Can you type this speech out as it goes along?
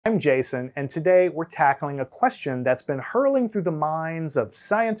I'm Jason, and today we're tackling a question that's been hurling through the minds of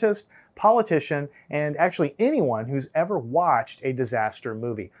scientists, politicians, and actually anyone who's ever watched a disaster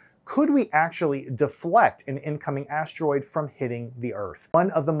movie. Could we actually deflect an incoming asteroid from hitting the Earth?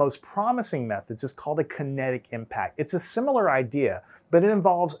 One of the most promising methods is called a kinetic impact. It's a similar idea, but it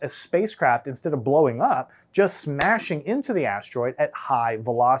involves a spacecraft, instead of blowing up, just smashing into the asteroid at high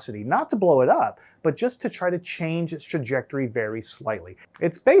velocity. Not to blow it up, but just to try to change its trajectory very slightly.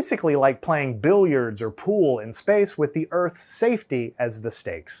 It's basically like playing billiards or pool in space with the Earth's safety as the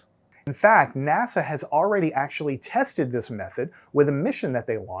stakes. In fact, NASA has already actually tested this method with a mission that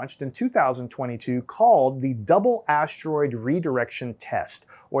they launched in 2022 called the Double Asteroid Redirection Test,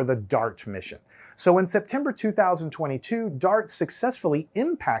 or the DART mission. So in September 2022, DART successfully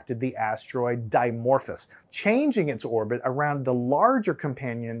impacted the asteroid Dimorphos, changing its orbit around the larger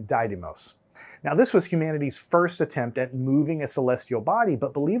companion Didymos. Now, this was humanity's first attempt at moving a celestial body,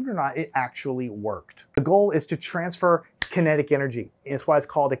 but believe it or not, it actually worked. The goal is to transfer kinetic energy, that's why it's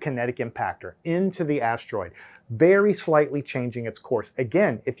called a kinetic impactor, into the asteroid, very slightly changing its course.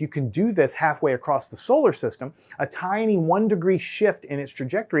 Again, if you can do this halfway across the solar system, a tiny 1-degree shift in its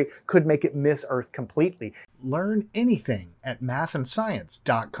trajectory could make it miss Earth completely. Learn anything at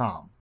mathandscience.com.